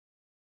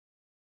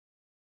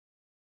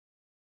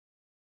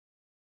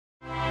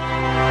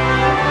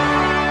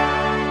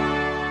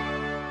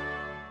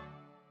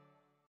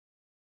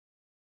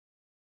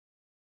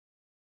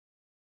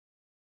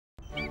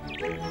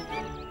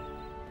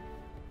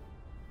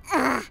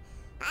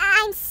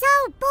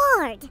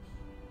bored.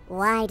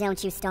 Why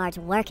don't you start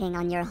working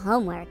on your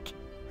homework?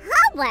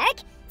 Homework?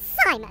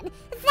 Simon,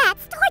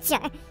 that's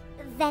torture.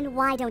 Then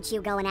why don't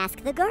you go and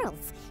ask the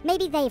girls?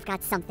 Maybe they've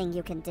got something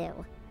you can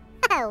do.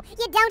 Oh,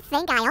 you don't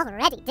think I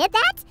already did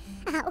that?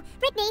 Oh,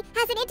 Brittany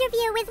has an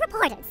interview with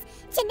reporters.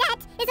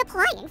 Jeanette is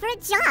applying for a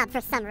job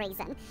for some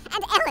reason.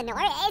 And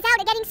Eleanor is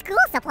out getting school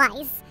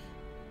supplies.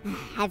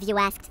 Have you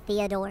asked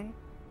Theodore?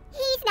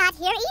 He's not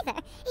here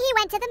either. He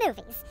went to the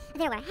movies.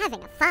 They were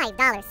having a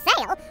 $5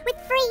 sale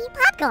with free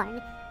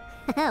popcorn.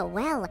 Oh,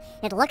 well,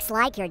 it looks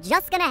like you're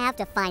just gonna have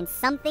to find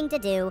something to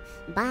do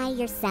by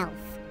yourself.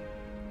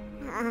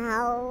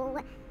 Oh.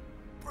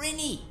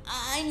 Brittany,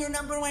 I'm your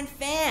 #1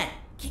 fan.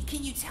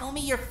 Can you tell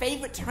me your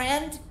favorite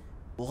trend?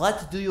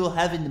 What do you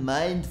have in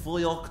mind for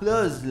your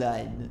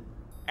clothesline?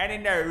 Any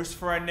news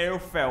for a new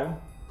film?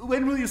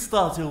 When will you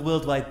start your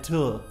worldwide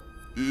tour?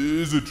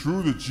 Is it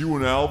true that you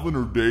and Alvin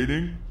are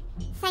dating?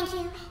 Thank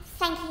you.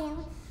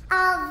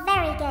 All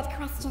very good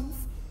questions.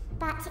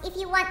 But if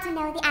you want to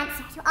know the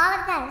answer to all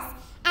of those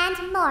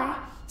and more,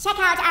 check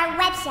out our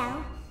web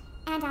show.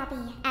 And I'll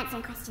be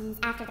answering questions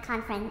after the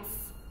conference.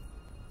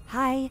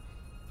 Hi.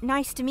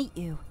 Nice to meet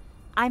you.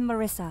 I'm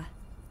Marissa.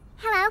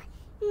 Hello.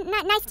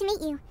 Nice to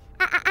meet you.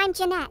 I'm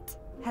Jeanette.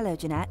 Hello,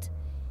 Jeanette.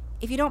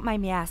 If you don't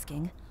mind me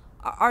asking,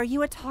 are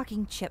you a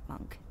talking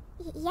chipmunk?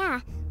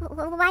 Yeah.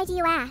 Why do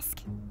you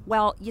ask?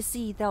 Well, you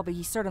see, there'll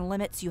be certain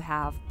limits you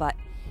have, but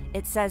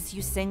it says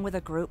you sing with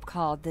a group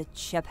called the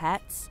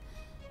Chipettes.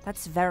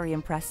 That's very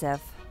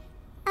impressive.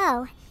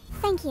 Oh,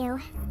 thank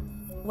you.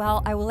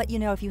 Well, I will let you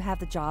know if you have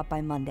the job by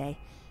Monday.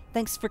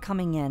 Thanks for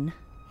coming in.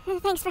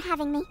 Thanks for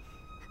having me.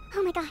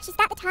 Oh my gosh, is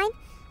that the time?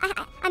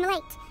 I'm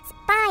late.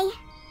 Bye.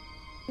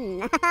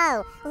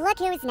 No, look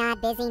who's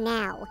not busy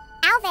now.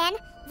 Alvin,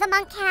 the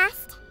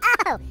Munkcast.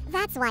 Oh,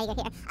 that's why you're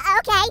here.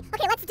 Okay,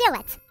 let's do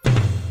it.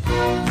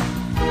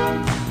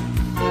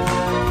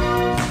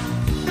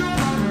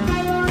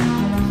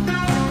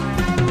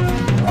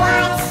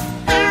 Watch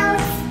out,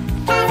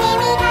 'cause here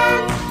we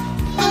come.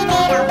 Ain't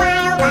it a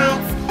wild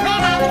ride? We're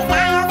back in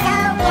style, so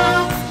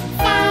get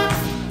set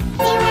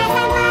to have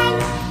some fun.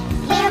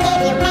 We'll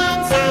give you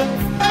mentions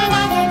and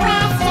answer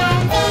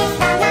questions. It's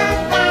the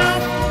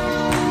Munkcast.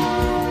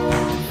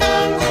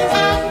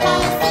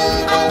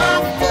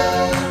 M-U-N-K-C-A-S-T.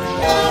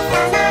 It's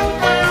the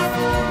Munkcast.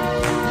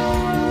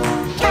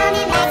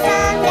 Coming back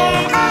stronger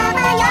up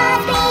on your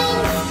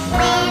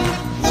screen.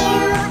 When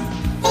you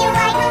feel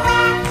like a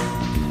laugh,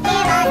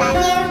 give us a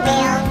new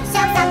reel.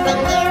 Show something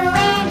new,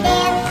 and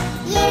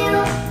if you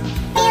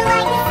feel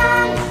like a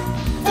song,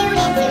 tune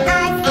into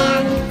us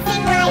and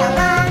sing right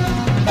along.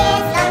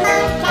 It's the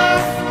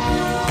Munkcast.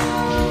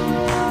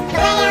 The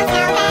layout's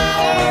now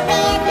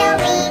better with no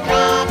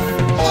regrets.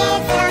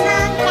 It's the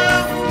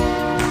Munkcast.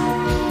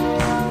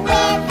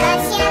 With the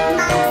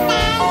chipmunks and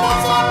the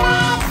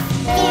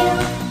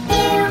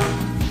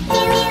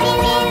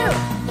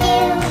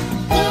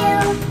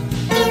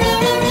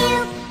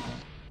chipettes.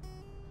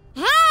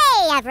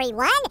 Hey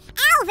everyone,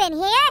 Alvin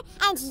here,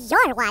 and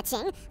you're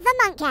watching the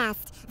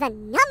Munkcast, the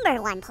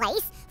 #1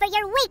 place for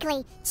your weekly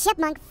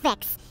chipmunk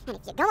fix. And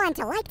if you go on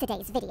to like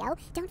today's video,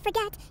 don't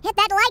forget, hit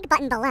that like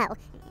button below.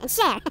 And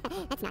share.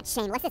 That's not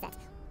shameless, is it?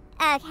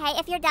 Okay,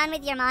 if you're done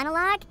with your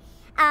monologue,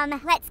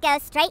 let's go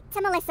straight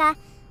to Melissa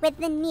with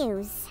the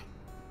news.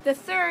 The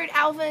third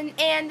Alvin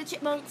and the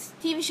Chipmunks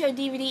TV show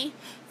DVD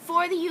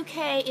for the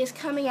UK is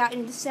coming out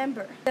in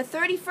December. The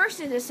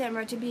 31st of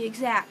December to be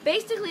exact.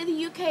 Basically, the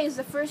UK is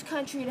the first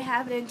country to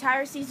have an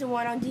entire season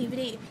 1 on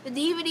DVD. The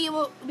DVD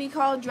will be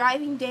called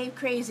Driving Dave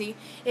Crazy.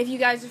 If you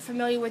guys are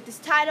familiar with this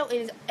title, it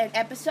is an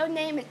episode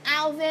name in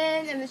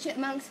Alvin and the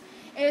Chipmunks.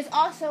 It is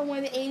also one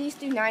of the 80s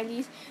through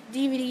 90s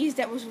DVDs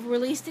that was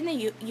released in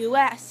the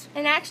US.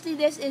 And actually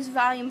this is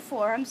volume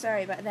 4, I'm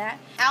sorry about that.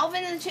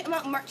 Alvin and the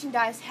Chipmunk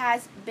merchandise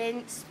has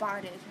been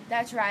spotted.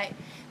 That's right.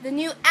 The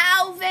new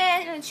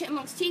Alvin and the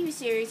Chipmunks TV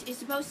series is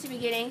supposed to be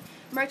getting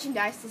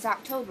merchandise this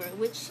October,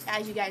 which,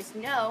 as you guys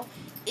know,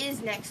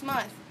 is next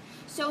month.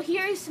 So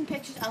here is some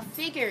pictures of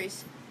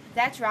figures.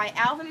 That's right,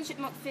 Alvin and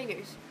Chipmunk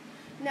figures.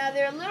 Now,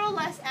 they're a little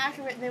less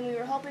accurate than we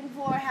were hoping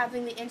for,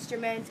 having the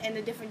instruments and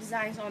the different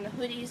designs on the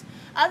hoodies,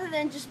 other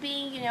than just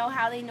being,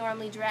 how they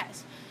normally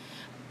dress.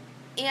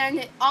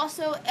 And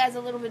also, as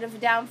a little bit of a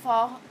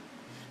downfall,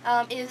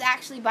 it is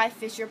actually by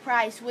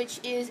Fisher-Price,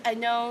 which is a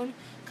known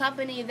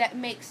company that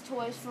makes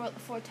toys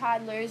for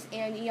toddlers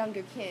and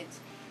younger kids.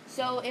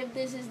 So if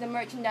this is the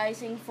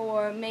merchandising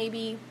for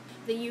maybe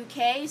the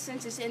UK,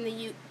 since it's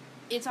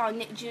it's on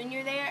Nick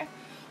Jr. there,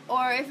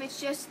 or if it's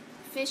just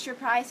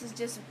Fisher-Price is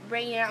just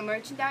bringing out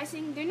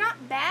merchandising. They're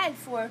not bad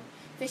for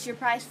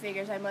Fisher-Price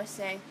figures, I must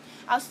say.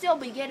 I'll still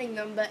be getting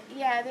them, but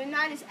yeah, they're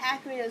not as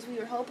accurate as we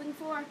were hoping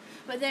for.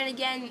 But then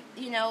again,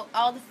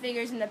 all the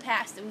figures in the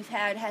past that we've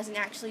had hasn't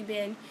actually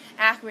been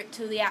accurate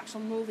to the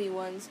actual movie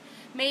ones.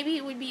 Maybe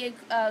it would be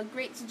a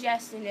great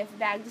suggestion if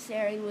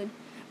Bagdasarian would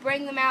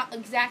bring them out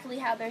exactly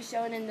how they're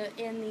shown in the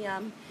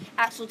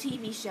actual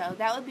TV show.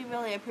 That would be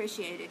really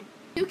appreciated.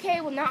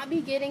 UK will not be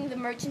getting the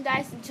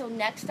merchandise until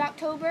next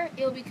October.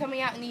 It will be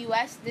coming out in the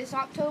US this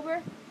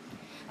October.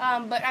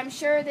 But I'm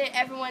sure that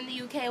everyone in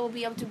the UK will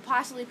be able to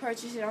possibly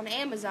purchase it on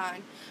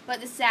Amazon.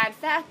 But the sad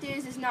fact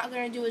is, it's not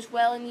going to do as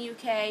well in the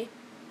UK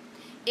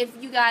if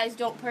you guys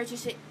don't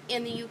purchase it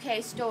in the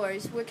UK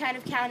stores. We're kind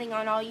of counting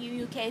on all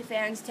you UK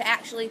fans to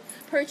actually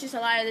purchase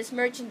a lot of this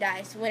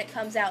merchandise when it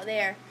comes out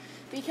there.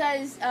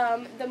 Because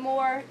the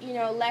more,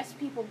 less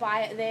people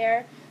buy it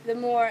there, the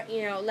more,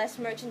 less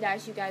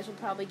merchandise you guys will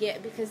probably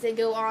get, because they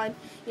go on,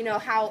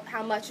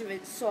 how much of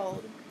it's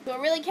sold. So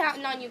we're really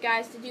counting on you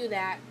guys to do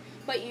that.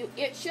 But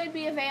it should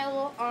be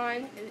available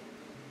on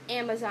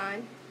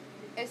Amazon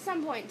at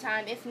some point in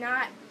time. If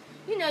not,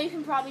 you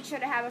can probably try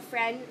to have a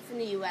friend from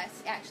the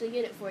U.S. actually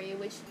get it for you,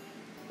 which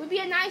would be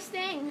a nice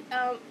thing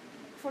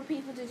for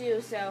people to do.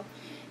 So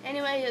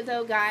anyway,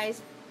 though,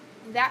 guys,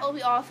 that will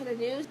be all for the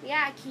news.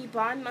 Yeah, keep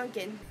on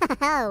munking.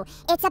 Oh,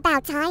 it's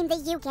about time the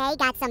UK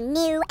got some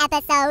new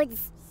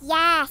episodes.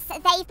 Yes,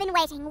 they've been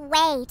waiting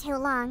way too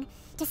long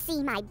to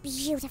see my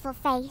beautiful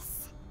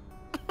face.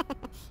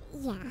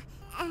 Yeah.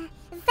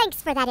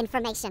 Thanks for that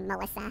information,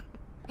 Melissa.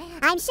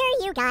 I'm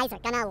sure you guys are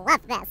gonna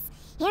love this.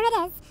 Here it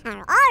is,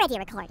 our already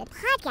recorded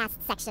podcast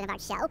section of our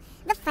show,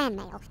 the fan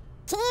mail.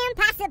 Kim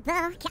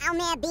Possible, call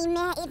me, be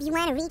me, if you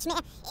wanna reach me,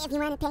 if you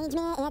wanna page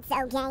me, it's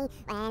okay,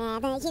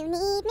 whenever you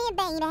need me,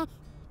 baby.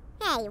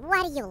 Hey,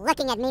 what are you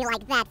looking at me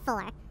like that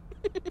for?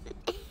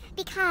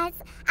 Because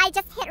I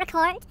just hit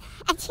record,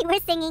 and you were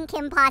singing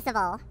Kim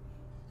Possible.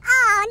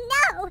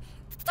 Oh, no!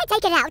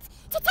 Take it out!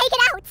 Take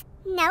it out!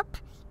 Nope.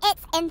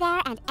 It's in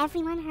there and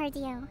everyone heard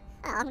you.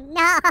 Oh no!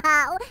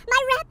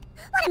 My rep!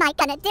 What am I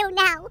gonna do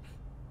now?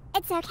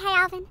 It's okay,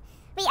 Alvin.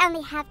 We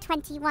only have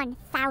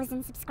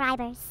 21,000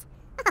 subscribers.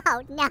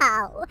 Oh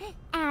no!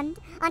 And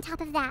on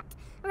top of that,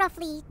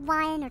 roughly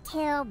 1 or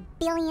 2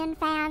 billion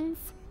fans.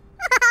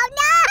 Oh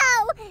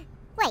no!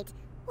 Wait,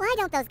 why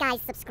don't those guys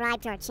subscribe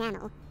to our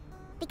channel?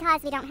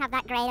 Because we don't have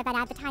that great of an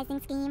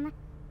advertising scheme?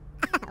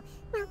 Oh,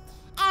 well,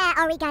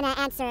 are we gonna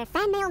answer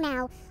fan mail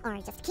now, or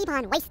just keep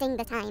on wasting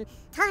the time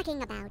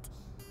talking about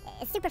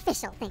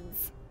superficial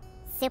things?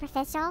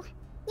 Superficial?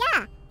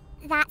 Yeah,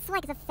 that's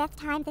like the 5th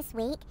time this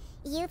week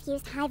you've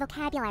used high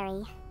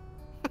vocabulary.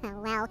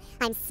 Well,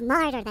 I'm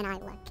smarter than I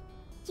look.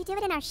 You do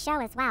it in our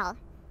show as well.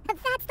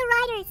 That's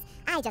the writers.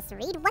 I just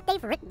read what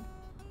they've written.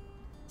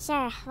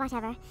 Sure,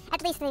 whatever.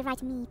 At least they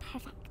write me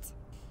perfect.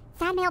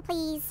 Fan mail,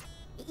 please.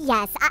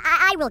 Yes,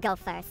 I will go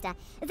first.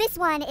 This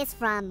one is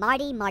from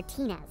Marty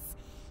Martinez.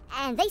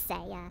 And they say,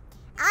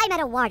 I'm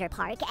at a water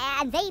park,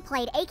 and they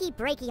played Achy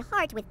Breaky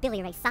Heart with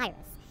Billy Ray Cyrus.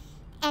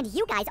 And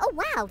you guys, oh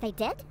wow, they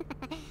did?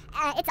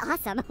 It's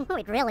awesome.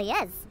 It really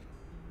is.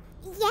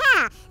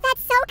 Yeah,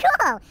 that's so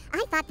cool.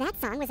 I thought that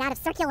song was out of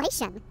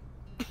circulation.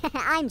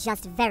 I'm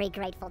just very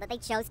grateful that they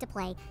chose to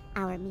play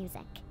our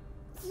music.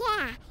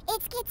 Yeah,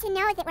 it's good to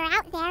know that we're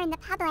out there in the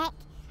public.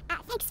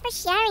 Thanks for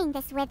sharing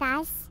this with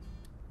us.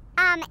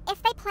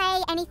 If they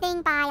play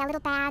anything by a little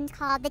band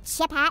called the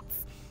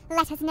CHIPMUNKS,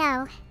 let us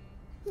know.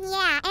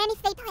 Yeah, and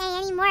if they play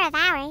any more of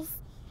ours.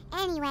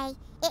 Anyway,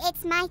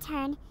 it's my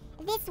turn.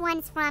 This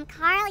one's from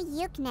Carl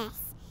Euknes.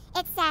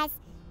 It says,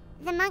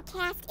 the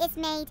Munkcast is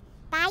made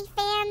by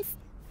fans,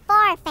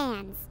 for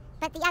fans.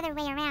 But the other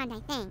way around, I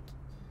think.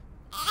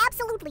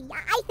 Absolutely,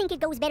 I think it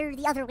goes better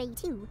the other way,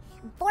 too.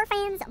 For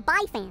fans,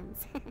 by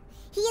fans.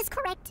 He is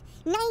correct.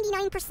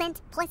 99%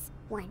 plus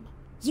 1.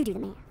 You do the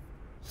math.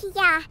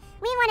 Yeah,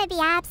 we want to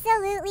be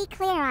absolutely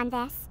clear on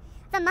this.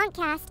 The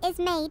Munkcast is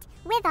made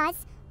with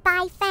us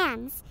by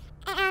fans.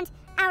 And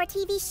our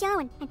TV show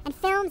and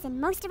films and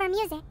most of our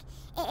music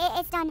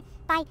is done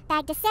by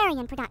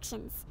Bagdasarian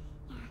Productions.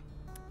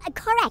 Yeah.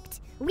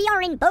 Correct. We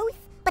are in both,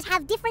 but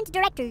have different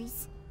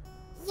directors.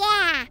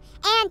 Yeah,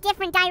 and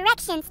different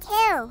directions,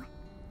 too.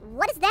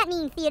 What does that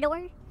mean,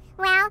 Theodore?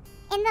 Well,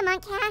 in the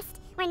Munkcast,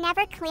 we're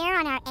never clear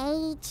on our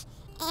age.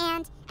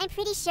 And I'm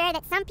pretty sure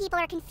that some people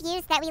are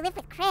confused that we live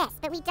with Chris,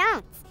 but we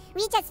don't.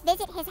 We just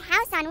visit his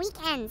house on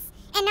weekends.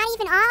 And not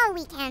even all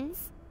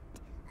weekends.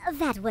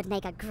 That would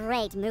make a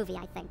great movie,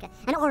 I think.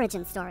 An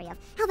origin story of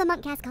how the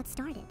Munkcast got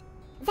started.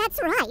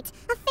 That's right,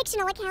 a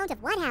fictional account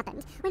of what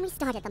happened when we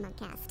started the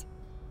Munkcast.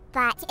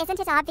 But isn't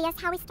it obvious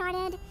how we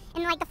started?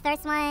 In like the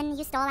first one,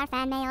 you stole our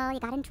fan mail, you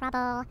got in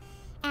trouble,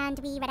 and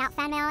we read out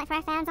fan mail for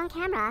our fans on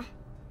camera.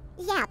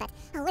 Yeah, but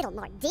a little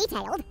more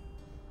detailed.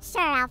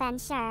 Sure, Alvin,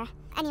 sure.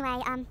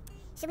 Anyway,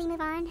 should we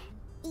move on?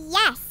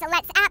 Yes, so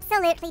let's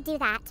absolutely do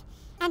that.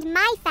 And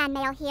my fan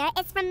mail here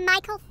is from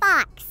Michael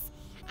Fox.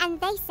 And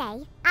they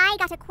say, I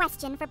got a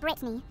question for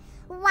Brittany.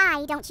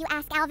 Why don't you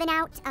ask Alvin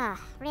out? Ugh,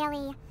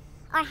 really?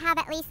 Or have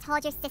at least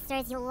told your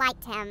sisters you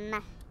liked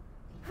him.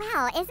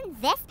 Well,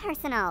 isn't this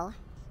personal?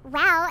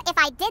 Well, if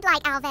I did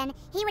like Alvin,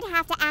 he would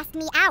have to ask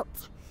me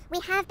out. We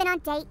have been on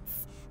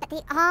dates, but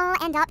they all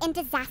end up in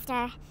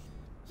disaster.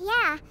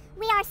 Yeah,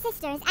 we are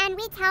sisters, and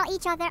we tell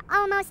each other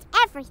almost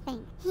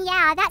everything.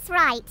 Yeah, that's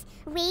right.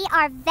 We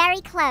are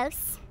very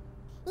close.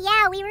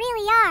 Yeah, we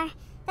really are.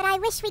 But I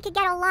wish we could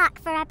get a lock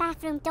for our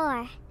bathroom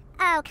door.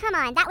 Oh, come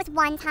on, that was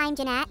one time,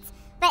 Jeanette.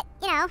 But,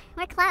 you know,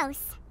 we're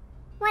close.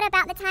 What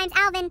about the times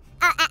Alvin...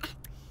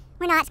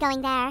 we're not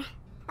going there.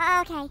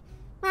 Okay,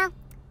 well,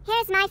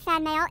 Here's my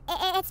fan mail.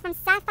 It's from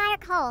Sapphire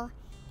Cole.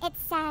 It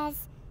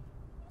says,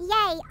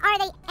 "Yay, are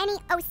they any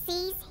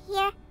OCs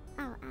here?"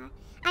 Oh,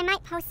 I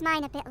might post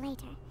mine a bit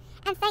later.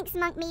 And thanks,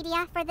 Munk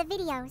Media, for the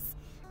videos.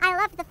 I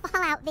love the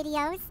Fallout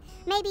videos.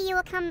 Maybe you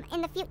will come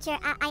in the future.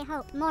 I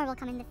hope more will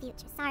come in the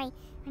future. Sorry,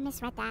 I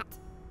misread that.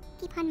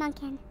 Keep on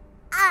munkin'.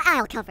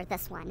 I'll cover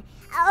this one.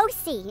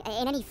 OC,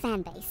 in any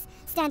fan base,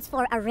 stands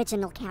for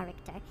original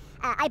character.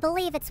 I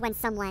believe it's when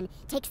someone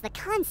takes the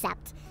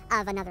concept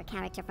of another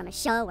character from a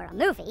show or a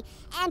movie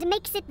and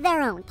makes it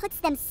their own, puts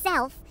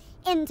themselves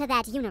into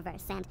that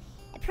universe, and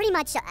pretty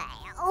much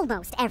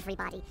almost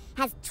everybody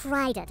has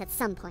tried it at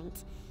some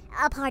point.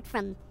 Apart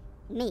from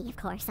me, of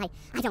course.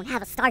 I don't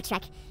have a Star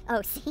Trek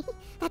OC.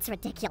 That's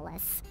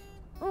ridiculous.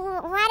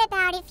 What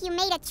about if you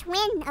made a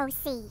twin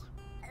OC?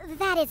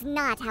 That is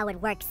not how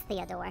it works,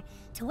 Theodore.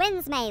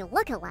 Twins may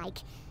look alike,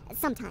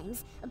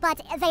 sometimes,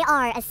 but they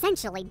are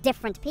essentially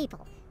different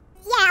people.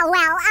 Yeah,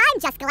 well, I'm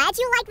just glad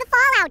you like the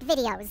Fallout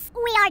videos.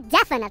 We are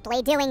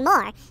definitely doing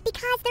more,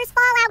 because there's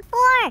Fallout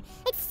 4.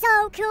 It's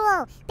so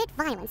cool. Bit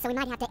violent, so we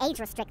might have to age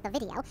restrict the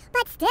video,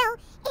 but still,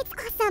 it's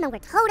awesome and we're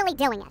totally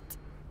doing it.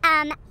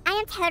 I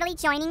am totally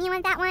joining you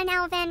in that one,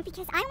 Alvin,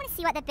 because I want to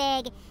see what the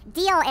big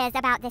deal is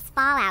about this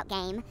Fallout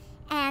game.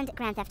 And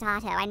Grand Theft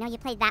Auto. I know you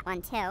played that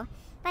one too.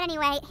 But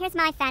anyway, here's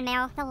my fan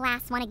mail, the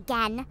last one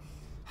again.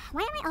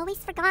 Why am I always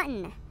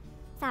forgotten?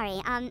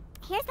 Sorry,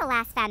 here's the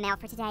last fan mail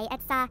for today.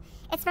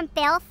 It's from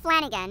Bill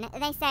Flanagan.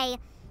 They say,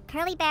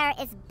 "Curly Bear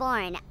is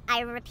born."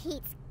 I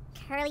repeat,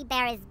 Curly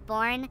Bear is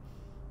born,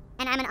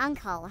 and I'm an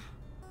uncle.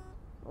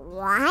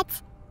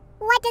 What?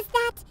 What does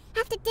that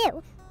have to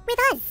do with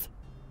us?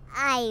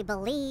 I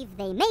believe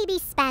they may be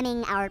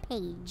spamming our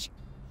page.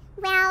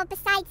 Well,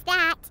 besides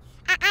that,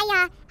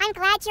 I'm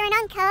glad you're an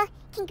uncle.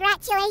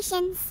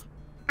 Congratulations.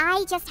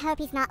 I just hope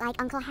he's not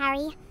like Uncle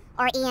Harry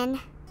or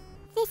Ian.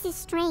 This is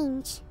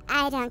strange.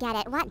 I don't get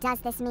it. What does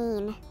this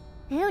mean?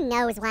 Who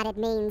knows what it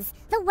means?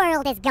 The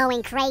world is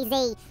going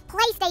crazy.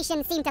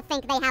 PlayStation seem to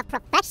think they have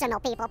professional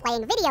people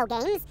playing video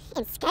games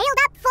in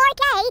scaled-up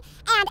 4K,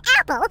 and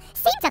Apple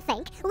seem to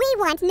think we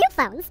want new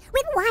phones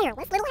with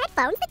wireless little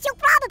headphones that you'll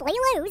probably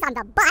lose on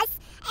the bus,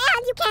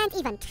 and you can't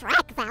even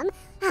track them.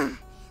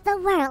 The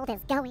world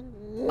is going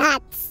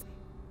nuts.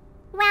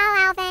 Well,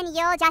 Alvin,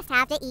 you'll just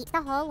have to eat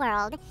the whole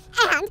world.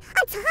 And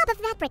on top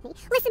of that, Brittany,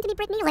 listen to me,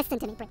 Brittany, listen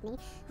to me, Brittany.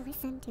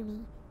 Listen to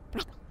me,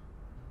 Brittany.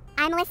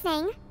 I'm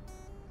listening.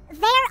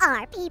 There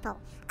are people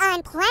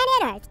on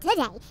planet Earth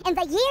today, in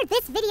the year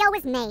this video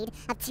was made,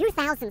 of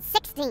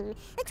 2016,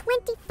 the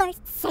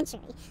 21st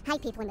century. Hi,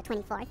 people in the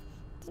 24th.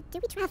 Do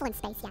we travel in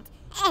space yet?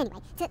 Anyway,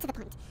 to the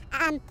point.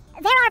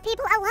 There are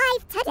people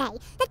alive today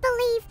that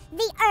believe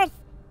the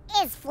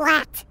Earth is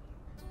flat.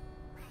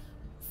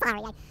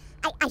 Sorry,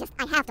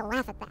 I have to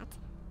laugh at that.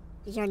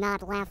 You're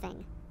not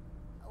laughing.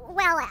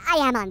 Well, I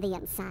am on the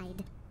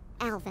inside.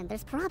 Alvin,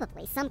 there's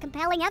probably some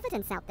compelling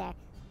evidence out there.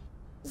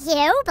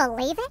 You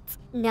believe it?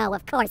 No,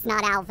 of course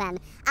not, Alvin.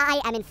 I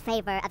am in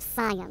favor of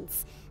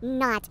science,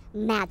 not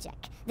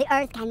magic. The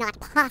Earth cannot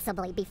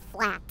possibly be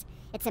flat.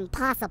 It's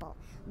impossible.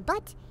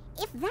 But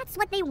if that's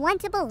what they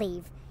want to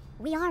believe,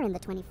 we are in the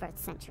 21st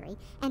century,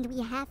 and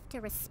we have to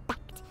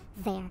respect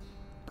their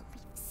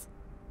beliefs.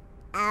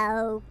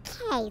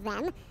 Okay,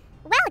 then.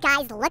 Well,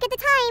 guys, look at the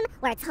time.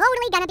 We're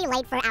totally gonna be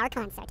late for our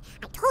concert.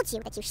 I told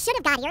you that you should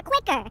have got here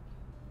quicker.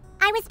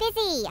 I was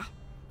busy.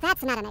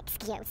 That's not an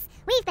excuse.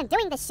 We've been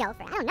doing this show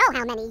for I don't know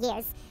how many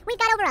years. We've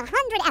got over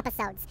 100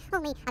 episodes.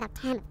 Only about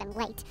 10 of them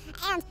late.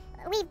 And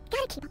we've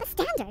got to keep up a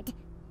standard.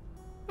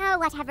 Oh,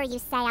 whatever you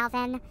say,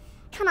 Alvin.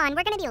 Come on,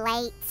 we're gonna be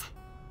late.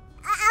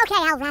 Okay,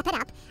 I'll wrap it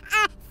up.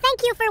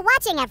 Thank you for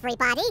watching,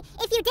 everybody.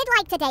 If you did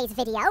like today's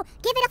video,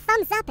 give it a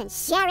thumbs up and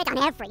share it on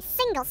every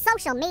single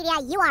social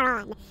media you are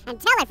on. And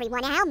tell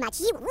everyone how much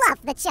you love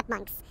the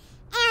Chipmunks.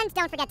 And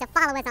don't forget to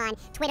follow us on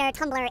Twitter,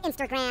 Tumblr,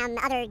 Instagram,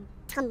 other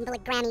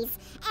Tumblr-grammies.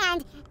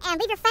 And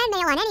leave your fan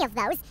mail on any of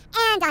those,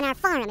 and on our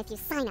forum if you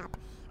sign up.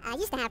 I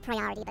used to have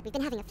priority, but we've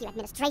been having a few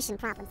administration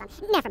problems on.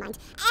 Never mind.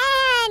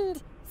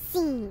 And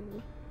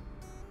scene.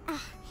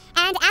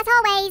 And as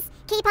always,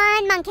 keep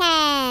on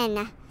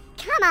munkin'.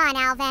 Come on,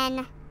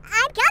 Alvin.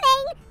 I'm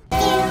coming!